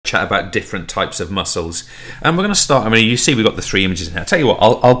chat about different types of muscles. And we're going to start, I mean, you see we've got the three images in here. I'll tell you what,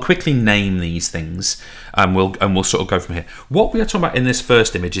 I'll quickly name these things and we'll sort of go from here. What we are talking about in this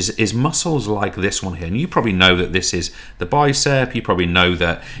first image is muscles like this one here. And you probably know that this is the bicep. You probably know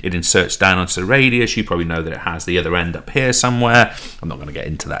that it inserts down onto the radius. You probably know that it has the other end up here somewhere. I'm not going to get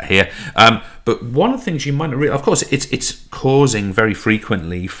into that here. But one of the things you might not realize, of course, it's causing very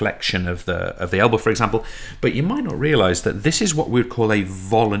frequently flexion of the elbow, for example. But you might not realize that this is what we would call a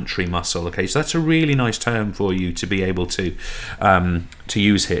voluntary muscle. Okay, so that's a really nice term for you to be able to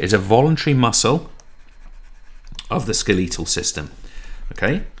use here. Is a voluntary muscle of the skeletal system.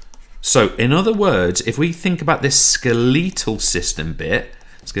 Okay, so in other words, if we think about this skeletal system bit,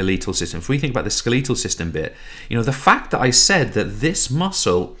 if we think about the skeletal system bit, you know, the fact that I said that this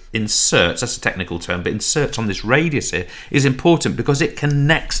muscle inserts, that's a technical term, but inserts on this radius here is important because it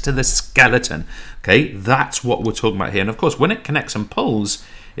connects to the skeleton. Okay, that's what we're talking about here. And of course, when it connects and pulls,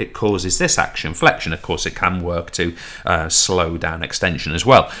 it causes this action, flexion. Of course, it can work to slow down extension as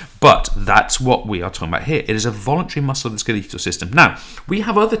well. But that's what we are talking about here. It is a voluntary muscle of the skeletal system. Now, we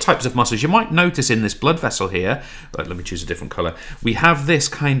have other types of muscles. You might notice in this blood vessel here, but let me choose a different color. We have this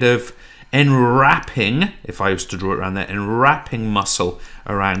kind of enwrapping, if I was to draw it around there, enwrapping muscle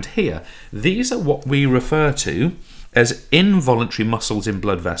around here. These are what we refer to as involuntary muscles in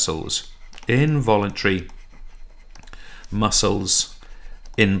blood vessels. Involuntary muscles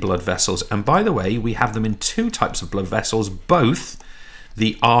in blood vessels. And by the way, we have them in two types of blood vessels, both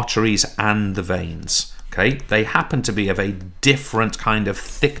the arteries and the veins. Okay, they happen to be of a different kind of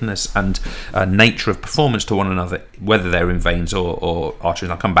thickness and nature of performance to one another, whether they're in veins or arteries.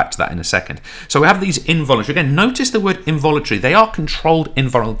 I'll come back to that in a second. So we have these involuntary. Again, notice the word involuntary. They are controlled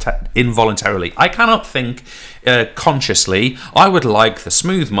involuntarily. I cannot think consciously, I would like the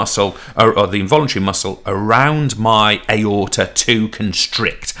smooth muscle or the involuntary muscle around my aorta to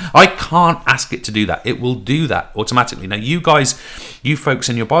constrict. I can't ask it to do that. It will do that automatically. Now, you folks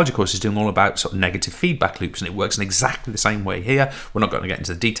in your biology course is doing all about sort of negative feedback loops, and it works in exactly the same way here. We're not going to get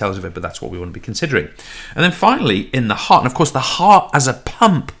into the details of it, but that's what we want to be considering. And then finally, in the heart, and of course the heart as a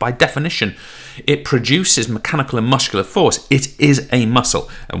pump, by definition, it produces mechanical and muscular force. It is a muscle,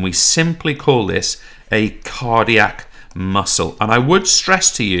 and we simply call this a cardiac muscle. And I would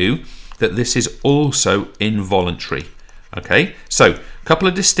stress to you that this is also involuntary. Okay, so a couple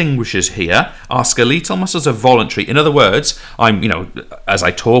of distinguishers here. Our skeletal muscles are voluntary. In other words, as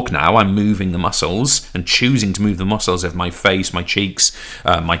I talk now, I'm moving the muscles and choosing to move the muscles of my face, my cheeks,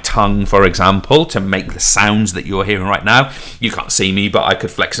 my tongue, for example, to make the sounds that you're hearing right now. You can't see me, but I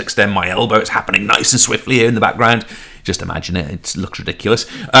could flex and extend my elbow. It's happening nice and swiftly here in the background. Just imagine it. It looks ridiculous.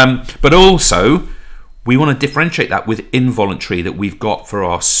 But also, we want to differentiate that with involuntary that we've got for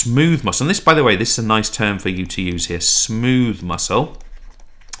our smooth muscle. And this, by the way, this is a nice term for you to use here. Smooth muscle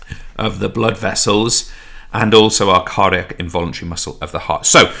of the blood vessels, and also our cardiac involuntary muscle of the heart.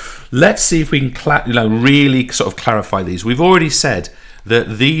 So let's see if we can really sort of clarify these. We've already said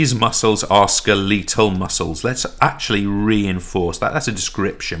that these muscles are skeletal muscles. Let's actually reinforce that. That's a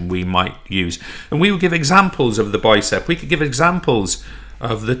description we might use. And we will give examples of the bicep. We could give examples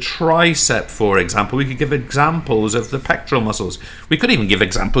of the tricep, for example. We could give examples of the pectoral muscles. We could even give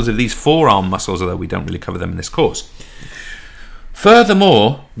examples of these forearm muscles, although we don't really cover them in this course.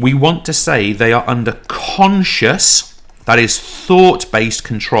 Furthermore, we want to say they are under conscious, that is thought-based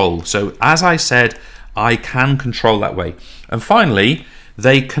control. So as I said, I can control that way. And finally,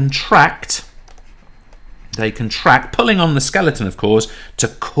 they contract, pulling on the skeleton, of course, to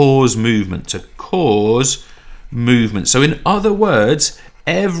cause movement, So in other words,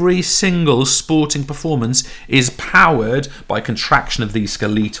 every single sporting performance is powered by contraction of these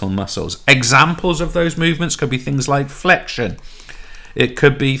skeletal muscles. Examples of those movements could be things like flexion. It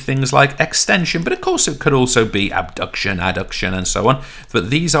could be things like extension, but of course it could also be abduction, adduction, and so on. But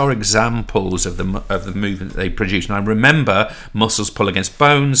these are examples of the movement that they produce. And I remember muscles pull against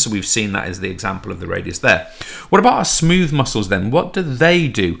bones, so we've seen that as the example of the radius there. What about our smooth muscles then? What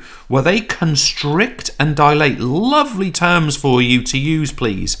do? Well, they constrict and dilate. Lovely terms for you to use,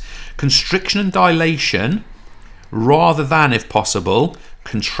 please. Constriction and dilation, rather than, if possible,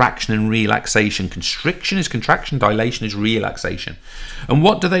 contraction and relaxation. Constriction is contraction, dilation is relaxation. And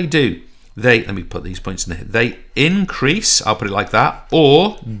what do? Let me put these points in here. They increase, I'll put it like that,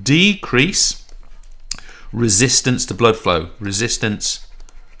 or decrease resistance to blood flow.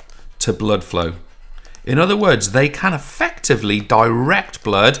 In other words, they can effectively direct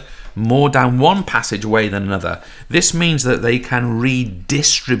blood more down one passageway than another. This means that they can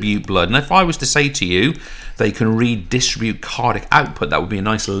redistribute blood. And if I was to say to you, they can redistribute cardiac output, that would be a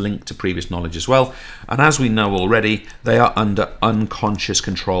nice link to previous knowledge as well. And as we know already, they are under unconscious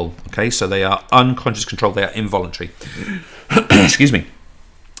control. Okay, so they are unconscious control, they are involuntary. Excuse me.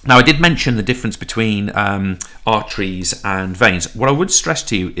 Now, I did mention the difference between arteries and veins. What I would stress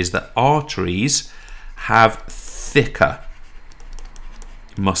to you is that arteries have thicker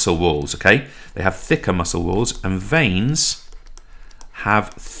muscle walls, okay? They have thicker muscle walls, and veins have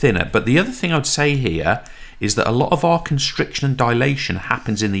thinner. But the other thing I would say here is that a lot of our constriction and dilation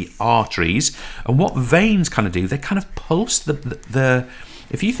happens in the arteries, and what veins kind of do, they kind of pulse the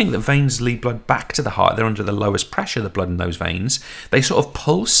if you think that veins lead blood back to the heart, they're under the lowest pressure, the blood in those veins, they sort of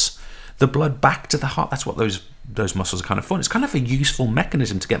pulse the blood back to the heart. That's what those muscles are kind of for. It's kind of a useful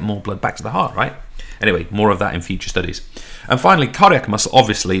mechanism to get more blood back to the heart, right? Anyway, more of that in future studies. And finally, cardiac muscle,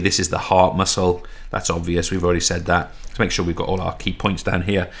 obviously this is the heart muscle. That's obvious, we've already said that. Let's make sure we've got all our key points down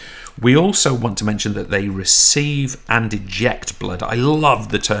here. We also want to mention that they receive and eject blood. I love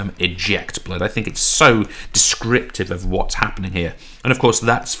the term eject blood. I think it's so descriptive of what's happening here. And of course,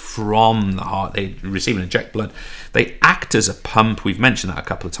 that's from the heart. They receive and eject blood. They act as a pump. We've mentioned that a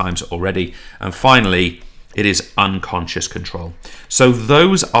couple of times already. And finally, it is unconscious control. So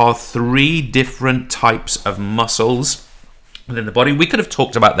those are 3 different types of muscles within the body. We could have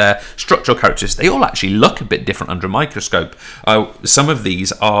talked about their structural characteristics. They all actually look a bit different under a microscope. Some of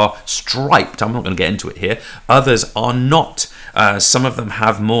these are striped. I'm not going to get into it here. Others are not. Some of them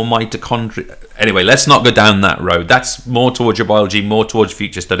have more mitochondria. Anyway, let's not go down that road. That's more towards your biology, more towards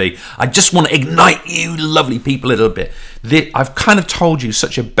future study. I just want to ignite you lovely people a little bit. I've kind of told you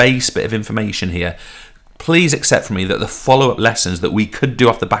such a base bit of information here. Please accept from me that the follow-up lessons that we could do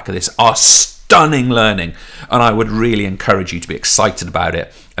off the back of this are stunning learning, and I would really encourage you to be excited about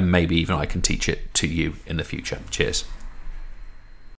it, and maybe even I can teach it to you in the future. Cheers.